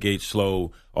getting out of the gate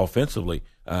slow offensively.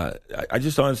 I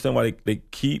just don't understand why they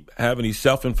keep having these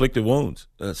self-inflicted wounds.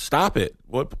 Stop it.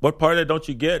 What part of that don't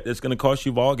you get? It's going to cost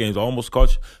you ball games. Almost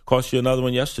cost you another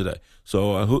one yesterday.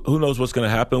 So who knows what's going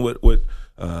to happen with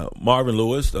Marvin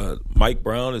Lewis? Mike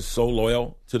Brown is so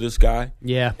loyal to this guy.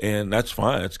 Yeah. And that's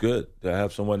fine. That's good to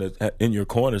have someone that's in your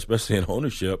corner, especially in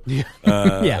ownership.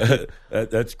 Yeah.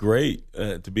 That's great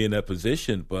to be in that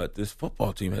position. But this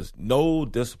football team has no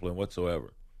discipline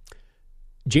whatsoever.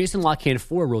 Jason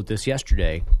LaCanfora wrote this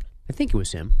yesterday. I think it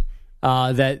was him.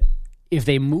 That if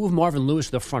they move Marvin Lewis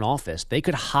to the front office, they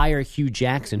could hire Hugh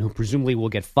Jackson, who presumably will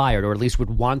get fired or at least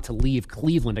would want to leave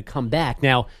Cleveland to come back.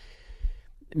 Now,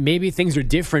 maybe things are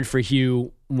different for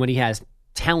Hugh when he has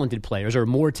talented players or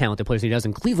more talented players than he does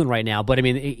in Cleveland right now. But,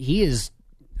 he is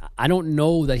 – I don't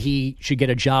know that he should get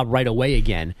a job right away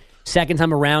again. Second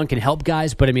time around can help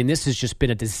guys, but this has just been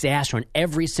a disaster on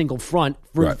every single front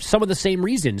for some of the same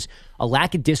reasons. A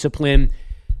lack of discipline,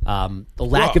 The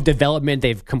lack of development,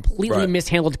 they've completely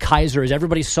mishandled Kaiser, as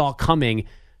everybody saw coming.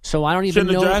 So I don't even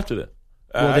know. Shouldn't have drafted it.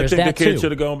 Well, I think the kid too.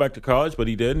 should have gone back to college, but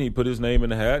he didn't. He put his name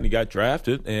in the hat, and he got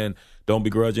drafted. And don't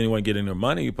begrudge anyone getting their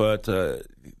money, but to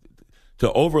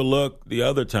overlook the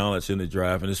other talents in the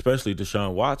draft, and especially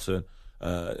Deshaun Watson,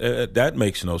 that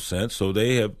makes no sense. So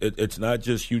they have. It's not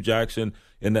just Hugh Jackson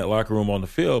in that locker room on the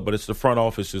field, but it's the front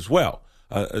office as well.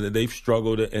 They've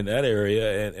struggled in that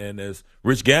area, and as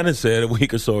Rich Gannon said a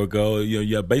week or so ago,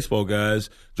 you have baseball guys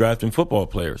drafting football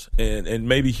players, and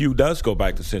maybe Hugh does go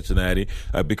back to Cincinnati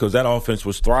because that offense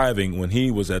was thriving when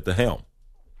he was at the helm.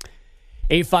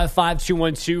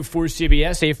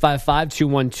 855-212-4CBS,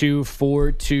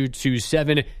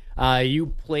 855-212-4227. You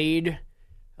played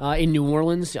in New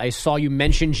Orleans. I saw you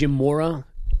mention Jim Mora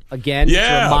again to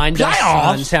remind us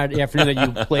on Saturday afternoon that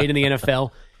you played in the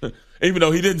NFL. Even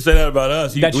though he didn't say that about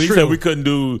us. He said we couldn't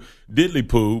do diddly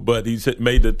poo, but he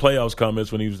made the playoffs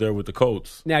comments when he was there with the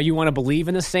Colts. Now, you want to believe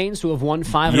in the Saints, who have won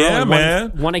 5 Yeah,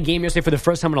 man. Won a game yesterday for the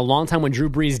first time in a long time when Drew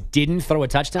Brees didn't throw a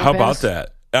touchdown How pass? about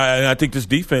that? I think this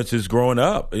defense is growing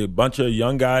up. A bunch of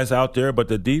young guys out there, but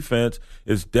the defense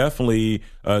is definitely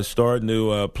starting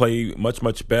to play much,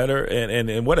 much better.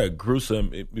 And what a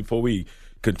gruesome, before we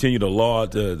continue to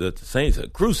laud the Saints, a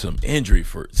gruesome injury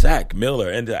for Zach Miller.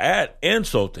 And to add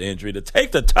insult to injury, to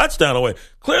take the touchdown away.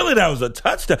 Clearly that was a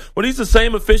touchdown. Were these the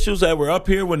same officials that were up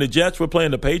here when the Jets were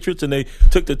playing the Patriots and they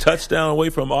took the touchdown away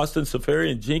from Austin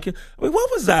Seferian Jenkins? I mean, what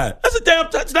was that? That's a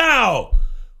damn touchdown.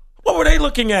 What were they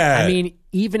looking at? I mean,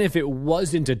 even if it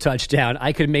wasn't a touchdown,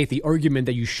 I could make the argument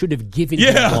that you should have given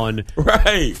him one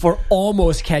for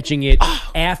almost catching it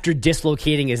after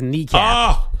dislocating his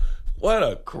kneecap. What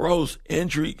a gross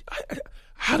injury.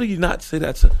 How do you not say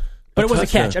that's a But it was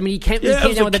touchdown? a catch. I mean, he came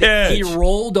down with it. He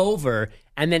rolled over,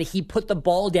 and then he put the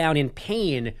ball down in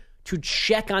pain to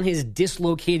check on his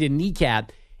dislocated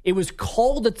kneecap. It was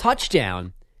called a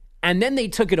touchdown, and then they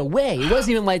took it away. It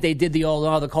wasn't even like they did the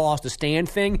the call us to stand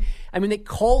thing. I mean, they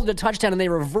called it a touchdown, and they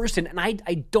reversed it. And I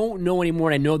don't know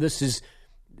anymore. And I know this is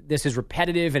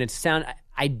repetitive, and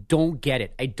I don't get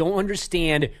it. I don't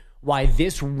understand why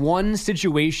this one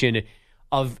situation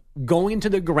of going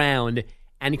to the ground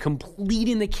and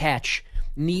completing the catch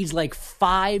needs like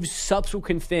 5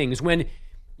 subsequent things when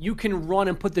you can run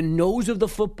and put the nose of the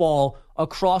football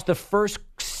across the first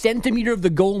centimeter of the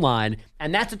goal line,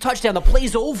 and that's a touchdown. The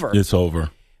play's over. It's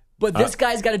over. But this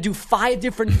guy's got to do 5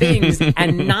 different things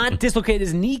and not dislocate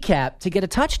his kneecap to get a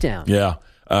touchdown. Yeah.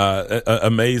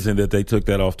 Amazing that they took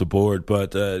that off the board.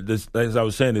 But this, as I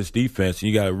was saying, this defense,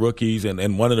 you got rookies,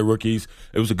 and one of the rookies,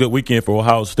 it was a good weekend for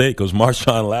Ohio State because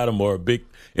Marshawn Lattimore, a big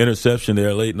interception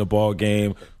there late in the ball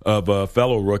game of a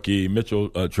fellow rookie, Mitchell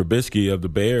Trubisky of the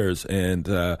Bears. And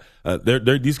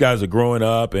these guys are growing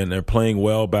up, and they're playing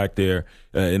well back there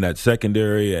in that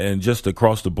secondary and just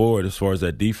across the board as far as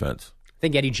that defense. I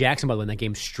think Eddie Jackson, by the way, in that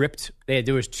game stripped.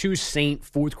 There was 2 Saint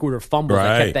fourth-quarter fumbles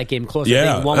that kept that game close.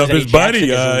 Yeah, I think one was his Eddie buddy,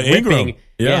 Jackson Ingram.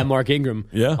 Yeah, Mark Ingram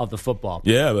of the football.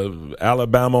 Yeah,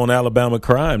 Alabama on Alabama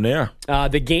crime there.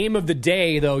 The game of the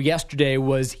day, though, yesterday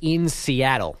was in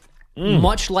Seattle.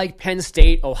 Much like Penn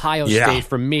State, Ohio State,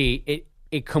 for me,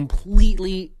 it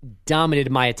completely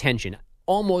dominated my attention.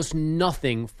 Almost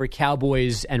nothing for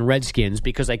Cowboys and Redskins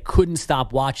because I couldn't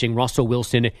stop watching Russell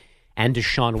Wilson and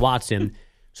Deshaun Watson.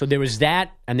 So there was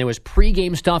that, and there was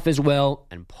pregame stuff as well,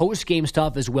 and postgame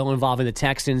stuff as well involving the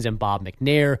Texans and Bob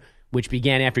McNair, which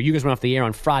began after you guys went off the air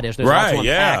on Friday. So there's lots to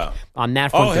unpack on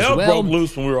that front as well. Hell broke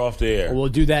loose when we were off the air. We'll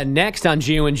do that next on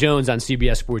Gio and Jones on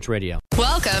CBS Sports Radio.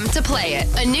 Welcome to Play It,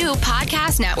 a new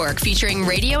podcast network featuring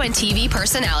radio and TV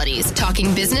personalities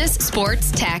talking business,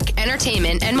 sports, tech,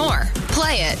 entertainment, and more.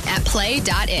 Play it at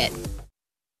play.it.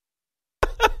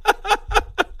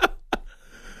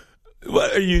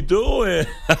 What are you doing?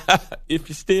 If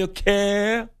you still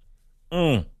care.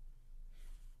 And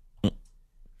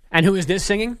who is this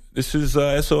singing? This is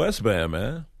SOS Band,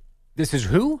 man. This is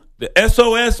who? The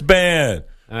SOS Band.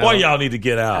 Boy, y'all need to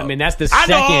get out. I mean, that's the I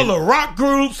second. know all the rock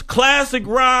groups, classic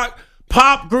rock,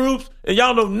 pop groups, and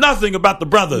y'all know nothing about the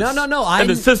brothers. No. And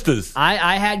the sisters.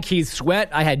 I had Keith Sweat.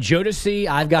 I had Jodeci.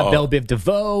 I've got Belle Biv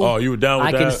DeVoe. Oh, you were down with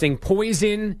I that? can sing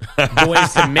Poison,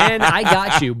 Boys to Men. I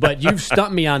got you. But you've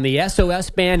stumped me on the SOS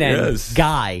Band and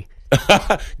Guy.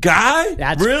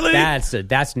 Guy? Really?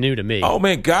 That's new to me. Oh,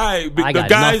 man, Guy. I got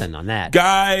nothing on that.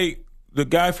 Guy, the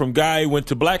guy from Guy went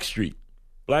to Blackstreet.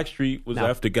 Blackstreet was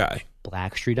after Guy.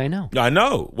 Blackstreet, I know. I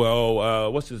know.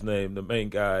 Well, what's his name? The main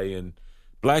guy in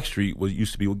Blackstreet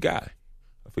used to be with Guy.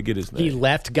 I forget his name. He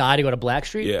left Guy to go to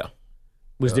Blackstreet? Yeah.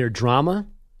 Was there drama?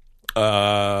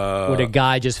 Or did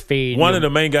Guy just fade? One of the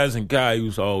main guys in Guy, he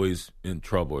was always in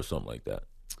trouble or something like that.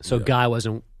 So Guy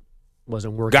wasn't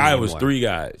wasn't working Guy anymore. was 3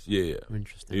 guys. Yeah.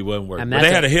 Interesting. He wasn't working. And But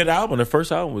they had a hit album. Their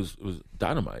first album was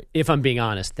Dynamite. If I'm being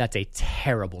honest, that's a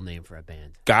terrible name for a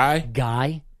band.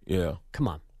 Guy? Yeah. Come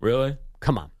on. Really?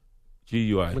 Come on.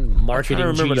 GUI.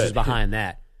 Marketing Jesus behind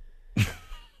that.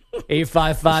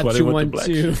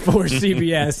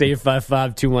 855-212-4CBS,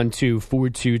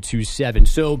 855-212-4227.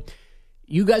 So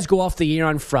you guys go off the air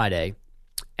on Friday,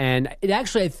 and it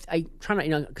actually, I try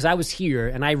to, because I was here,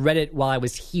 and I read it while I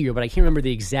was here, but I can't remember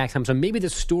the exact time. So maybe the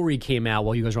story came out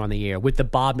while you guys were on the air with the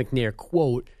Bob McNair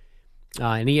quote,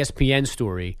 an ESPN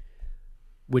story,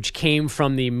 which came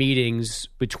from the meetings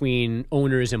between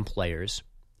owners and players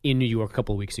in New York a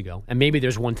couple of weeks ago. And maybe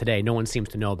there's one today. No one seems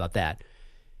to know about that.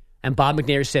 And Bob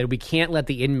McNair said, we can't let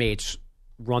the inmates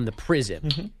run the prison.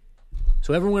 Mm-hmm.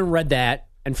 So everyone read that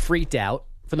and freaked out,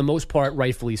 for the most part,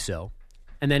 rightfully so.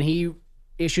 And then he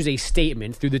issues a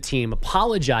statement through the team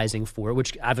apologizing for it,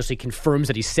 which obviously confirms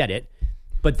that he said it,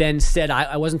 but then said,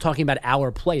 I wasn't talking about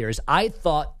our players. I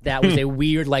thought that was a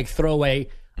weird, throwaway.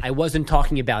 I wasn't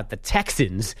talking about the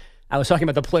Texans. I was talking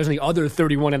about the players on the other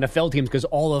 31 NFL teams because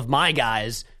all of my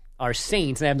guys are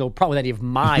Saints, and I have no problem with any of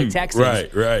my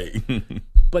Texans. Right.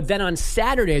 But then on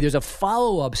Saturday, there's a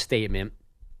follow-up statement,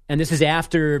 and this is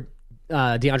after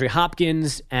DeAndre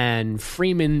Hopkins and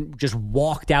Freeman just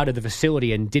walked out of the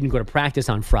facility and didn't go to practice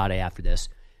on Friday after this.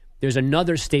 There's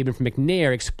another statement from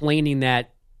McNair explaining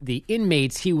that the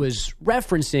inmates he was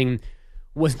referencing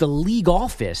was the league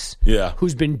office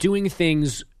who's been doing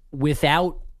things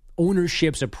without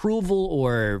ownership's approval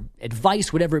or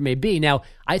advice, whatever it may be. Now,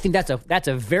 I think that's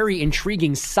a very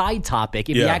intriguing side topic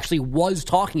if he actually was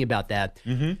talking about that.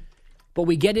 Mm-hmm. But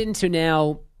we get into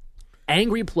now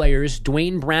angry players,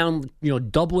 Dwayne Brown,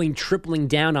 doubling, tripling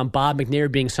down on Bob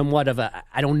McNair being somewhat of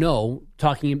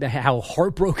talking about how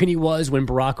heartbroken he was when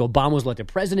Barack Obama was elected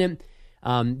president.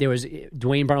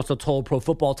 Dwayne Brown also told Pro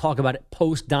Football Talk about it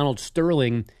post Donald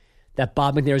Sterling that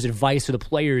Bob McNair's advice to the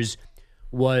players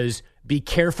was be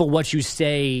careful what you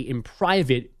say in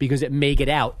private because it may get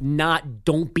out, not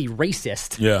don't be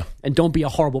racist and don't be a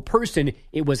horrible person.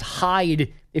 It was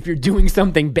hide if you're doing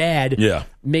something bad,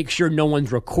 make sure no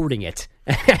one's recording it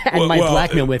and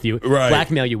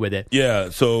blackmail you with it. Yeah,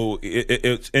 so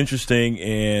it's interesting,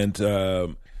 and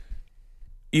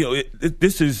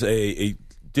this is a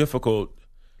difficult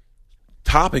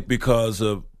topic because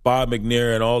of Bob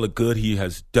McNair and all the good he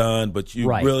has done, but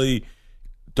you really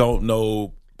don't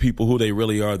know people who they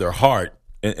really are, their heart,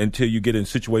 until you get in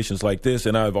situations like this.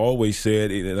 And I've always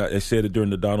said, and I said it during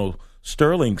the Donald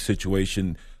Sterling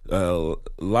situation, a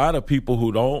lot of people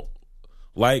who don't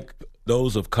like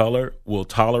those of color will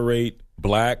tolerate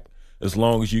black as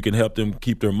long as you can help them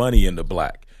keep their money into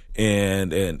black.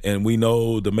 And we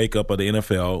know the makeup of the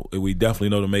NFL. We definitely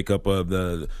know the makeup of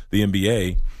the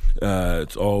NBA.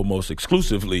 It's almost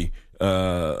exclusively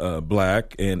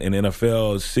black, and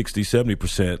NFL is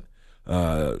 60-70%.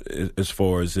 As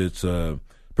far as its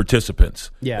participants.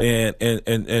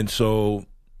 And so,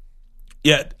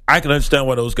 I can understand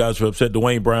why those guys were upset.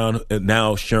 Dwayne Brown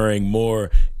now sharing more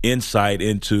insight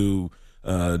into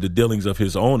the dealings of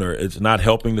his owner. It's not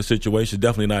helping the situation,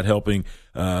 definitely not helping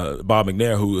Bob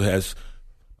McNair, who has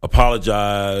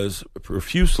apologized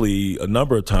profusely a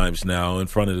number of times now in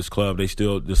front of this club. They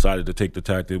still decided to take the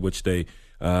tactic which they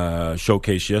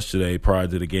showcased yesterday prior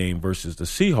to the game versus the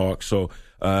Seahawks. So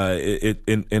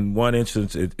in one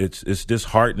instance, it's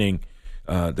disheartening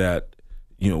that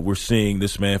we're seeing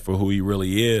this man for who he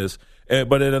really is.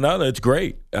 But in another, it's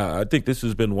great. I think this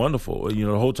has been wonderful.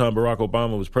 The whole time Barack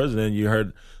Obama was president, you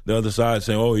heard the other side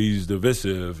saying, "Oh, he's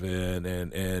divisive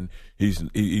and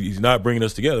he's not bringing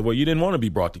us together." Well, you didn't want to be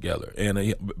brought together,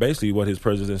 and basically what his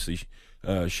presidency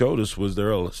showed us was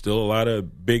there are still a lot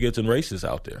of bigots and racists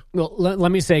out there. Well,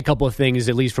 let me say a couple of things,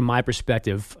 at least from my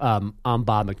perspective, on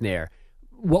Bob McNair.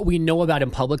 What we know about him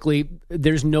publicly,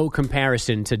 there's no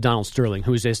comparison to Donald Sterling,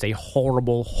 who's just a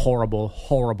horrible, horrible,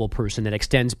 horrible person that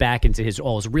extends back into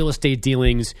all his real estate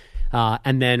dealings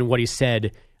and then what he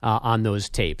said on those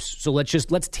tapes. So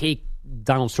let's take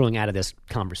Donald Sterling out of this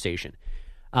conversation.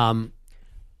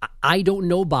 I don't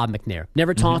know Bob McNair.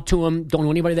 Never talked to him. Don't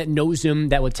know anybody that knows him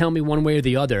that would tell me one way or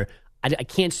the other. I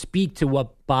can't speak to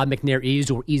what Bob McNair is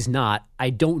or is not.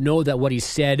 I don't know that what he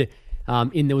said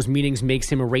in those meetings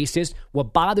makes him a racist.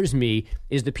 What bothers me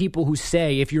is the people who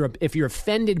say if you're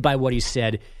offended by what he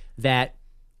said, that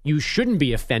you shouldn't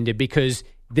be offended because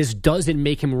this doesn't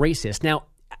make him racist. Now,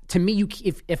 to me,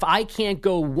 if I can't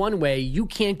go one way, you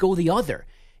can't go the other.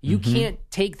 You can't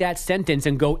take that sentence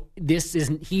and go,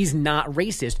 he's not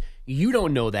racist. You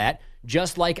don't know that,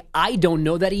 just like I don't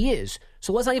know that he is.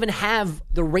 So let's not even have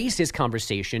the racist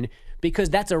conversation, because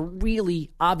that's a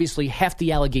really obviously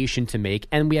hefty allegation to make,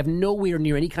 and we have nowhere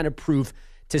near any kind of proof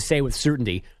to say with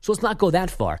certainty. So let's not go that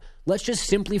far. Let's just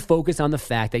simply focus on the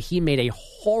fact that he made a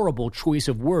horrible choice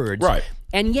of words. Right.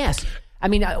 And yes, I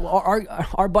mean,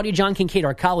 our buddy John Kincaid,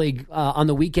 our colleague on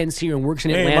the weekends here and works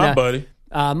in Atlanta.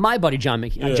 My buddy John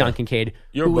Kincaid,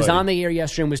 who was on the air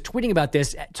yesterday and was tweeting about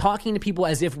this, talking to people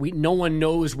as if no one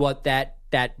knows what that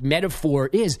metaphor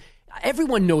is.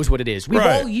 Everyone knows what it is. We've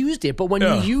all used it, but when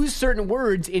you use certain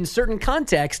words in certain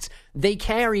contexts, they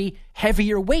carry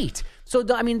heavier weight. So,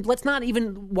 I mean, let's not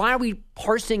even, why are we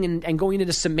parsing and going into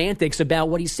the semantics about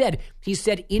what he said? He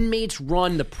said inmates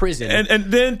run the prison.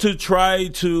 And then to try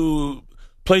to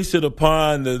place it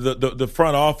upon the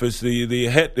front office, the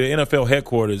NFL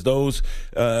headquarters, those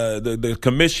the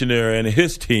commissioner and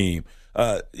his team.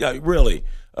 Really,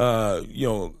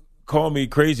 call me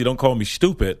crazy, don't call me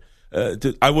stupid.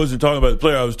 I wasn't talking about the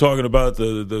player. I was talking about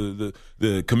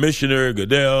the commissioner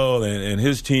Goodell and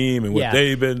his team and what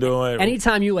they've been doing.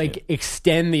 Anytime you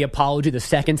extend the apology the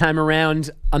second time around,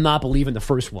 I'm not believing the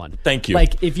first one. Thank you.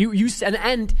 Like if you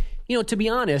and to be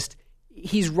honest,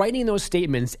 he's writing those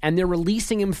statements and they're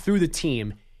releasing him through the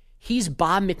team. He's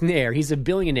Bob McNair. He's a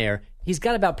billionaire. He's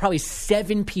got about probably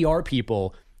 7 PR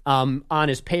people on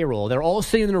his payroll. They're all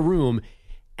sitting in a room,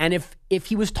 and if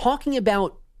he was talking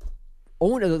about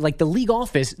like the league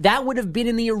office, that would have been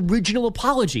in the original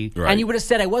apology. Right. And he would have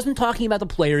said, I wasn't talking about the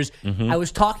players. I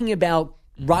was talking about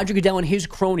Roger Goodell and his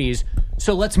cronies,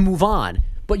 so let's move on.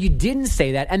 But you didn't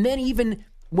say that. And then even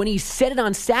when he said it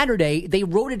on Saturday, they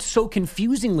wrote it so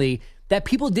confusingly that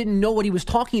people didn't know what he was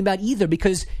talking about either,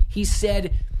 because he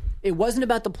said it wasn't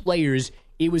about the players.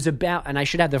 It was about, and I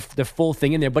should have the full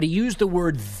thing in there, but he used the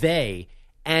word they,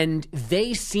 and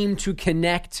they seem to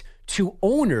connect to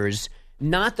owners,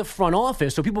 not the front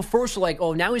office. So people first were like,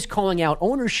 oh, now he's calling out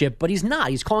ownership, but he's not.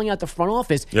 He's calling out the front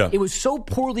office. Yeah. It was so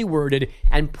poorly worded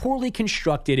and poorly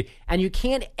constructed, and you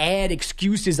can't add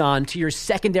excuses on to your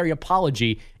secondary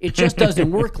apology. It just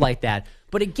doesn't work like that.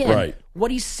 But again, what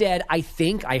he said, I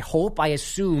think, I hope, I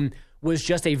assume, was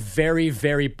just a very,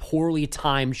 very poorly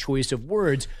timed choice of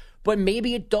words. But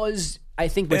maybe it does, I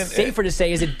think what's safer to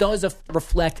say is it does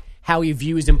reflect how he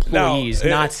views employees,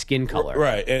 not skin color.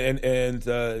 Right. And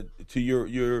to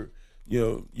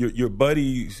your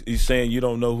buddy is saying you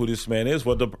don't know who this man is.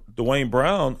 Well, Dwayne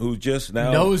Brown, who just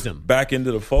now knows him back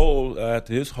into the fold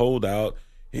after his holdout,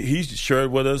 he's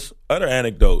shared with us other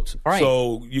anecdotes. Right.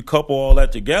 So you couple all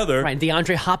that together. Right.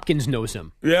 DeAndre Hopkins knows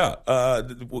him. Yeah.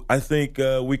 I think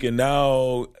we can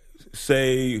now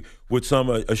say with some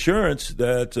assurance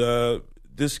that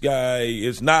this guy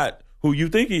is not who you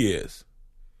think he is.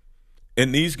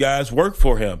 And these guys work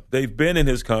for him. They've been in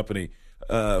his company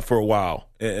for a while,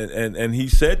 and he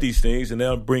said these things, and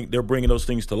they're bringing those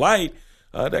things to light.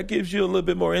 That gives you a little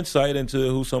bit more insight into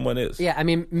who someone is. Yeah, I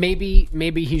mean, maybe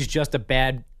he's just a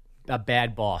bad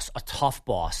boss, a tough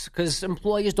boss, because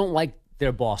employees don't like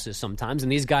their bosses sometimes,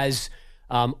 and these guys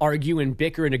argue and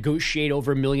bicker and negotiate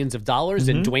over millions of dollars.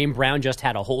 And Dwayne Brown just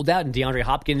had a holdout, and DeAndre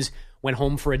Hopkins went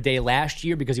home for a day last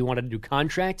year because he wanted a new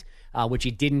contract, which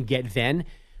he didn't get then.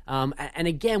 And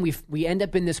again, we end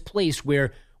up in this place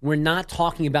where we're not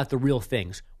talking about the real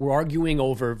things. We're arguing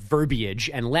over verbiage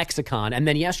and lexicon. And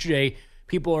then yesterday,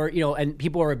 people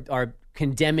are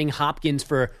condemning Hopkins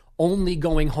for only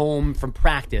going home from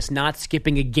practice, not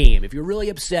skipping a game. If you're really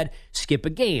upset, skip a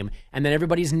game. And then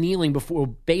everybody's kneeling before,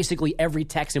 basically every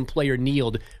Texan player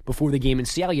kneeled before the game in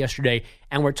Seattle yesterday.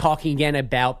 And we're talking again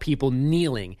about people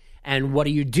kneeling. And what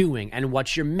are you doing? And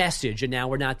what's your message? And now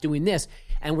we're not doing this.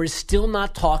 And we're still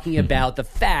not talking about the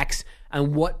facts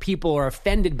and what people are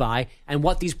offended by and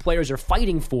what these players are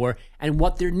fighting for and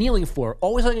what they're kneeling for.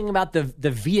 Always talking about the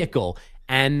vehicle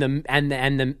and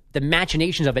the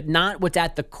machinations of it, not what's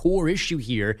at the core issue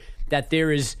here, that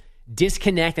there is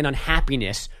disconnect and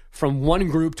unhappiness from one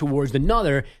group towards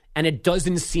another, and it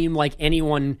doesn't seem like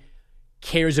anyone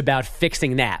cares about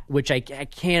fixing that, which I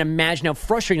can't imagine how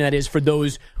frustrating that is for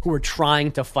those who are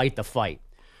trying to fight the fight.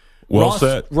 Well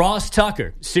said. Ross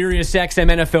Tucker,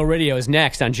 SiriusXM NFL Radio is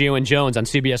next on Gio and Jones on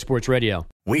CBS Sports Radio.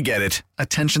 We get it.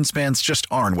 Attention spans just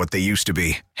aren't what they used to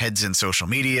be. Heads in social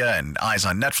media and eyes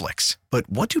on Netflix. But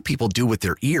what do people do with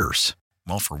their ears?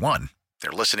 Well, for one,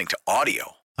 they're listening to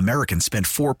audio. Americans spend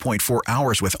 4.4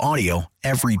 hours with audio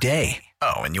every day.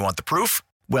 Oh, and you want the proof?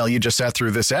 Well, you just sat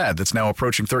through this ad that's now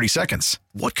approaching 30 seconds.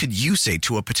 What could you say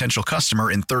to a potential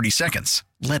customer in 30 seconds?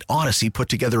 Let Odyssey put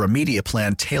together a media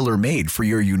plan tailor-made for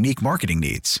your unique marketing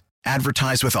needs.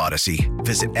 Advertise with Odyssey.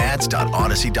 Visit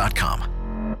ads.odyssey.com.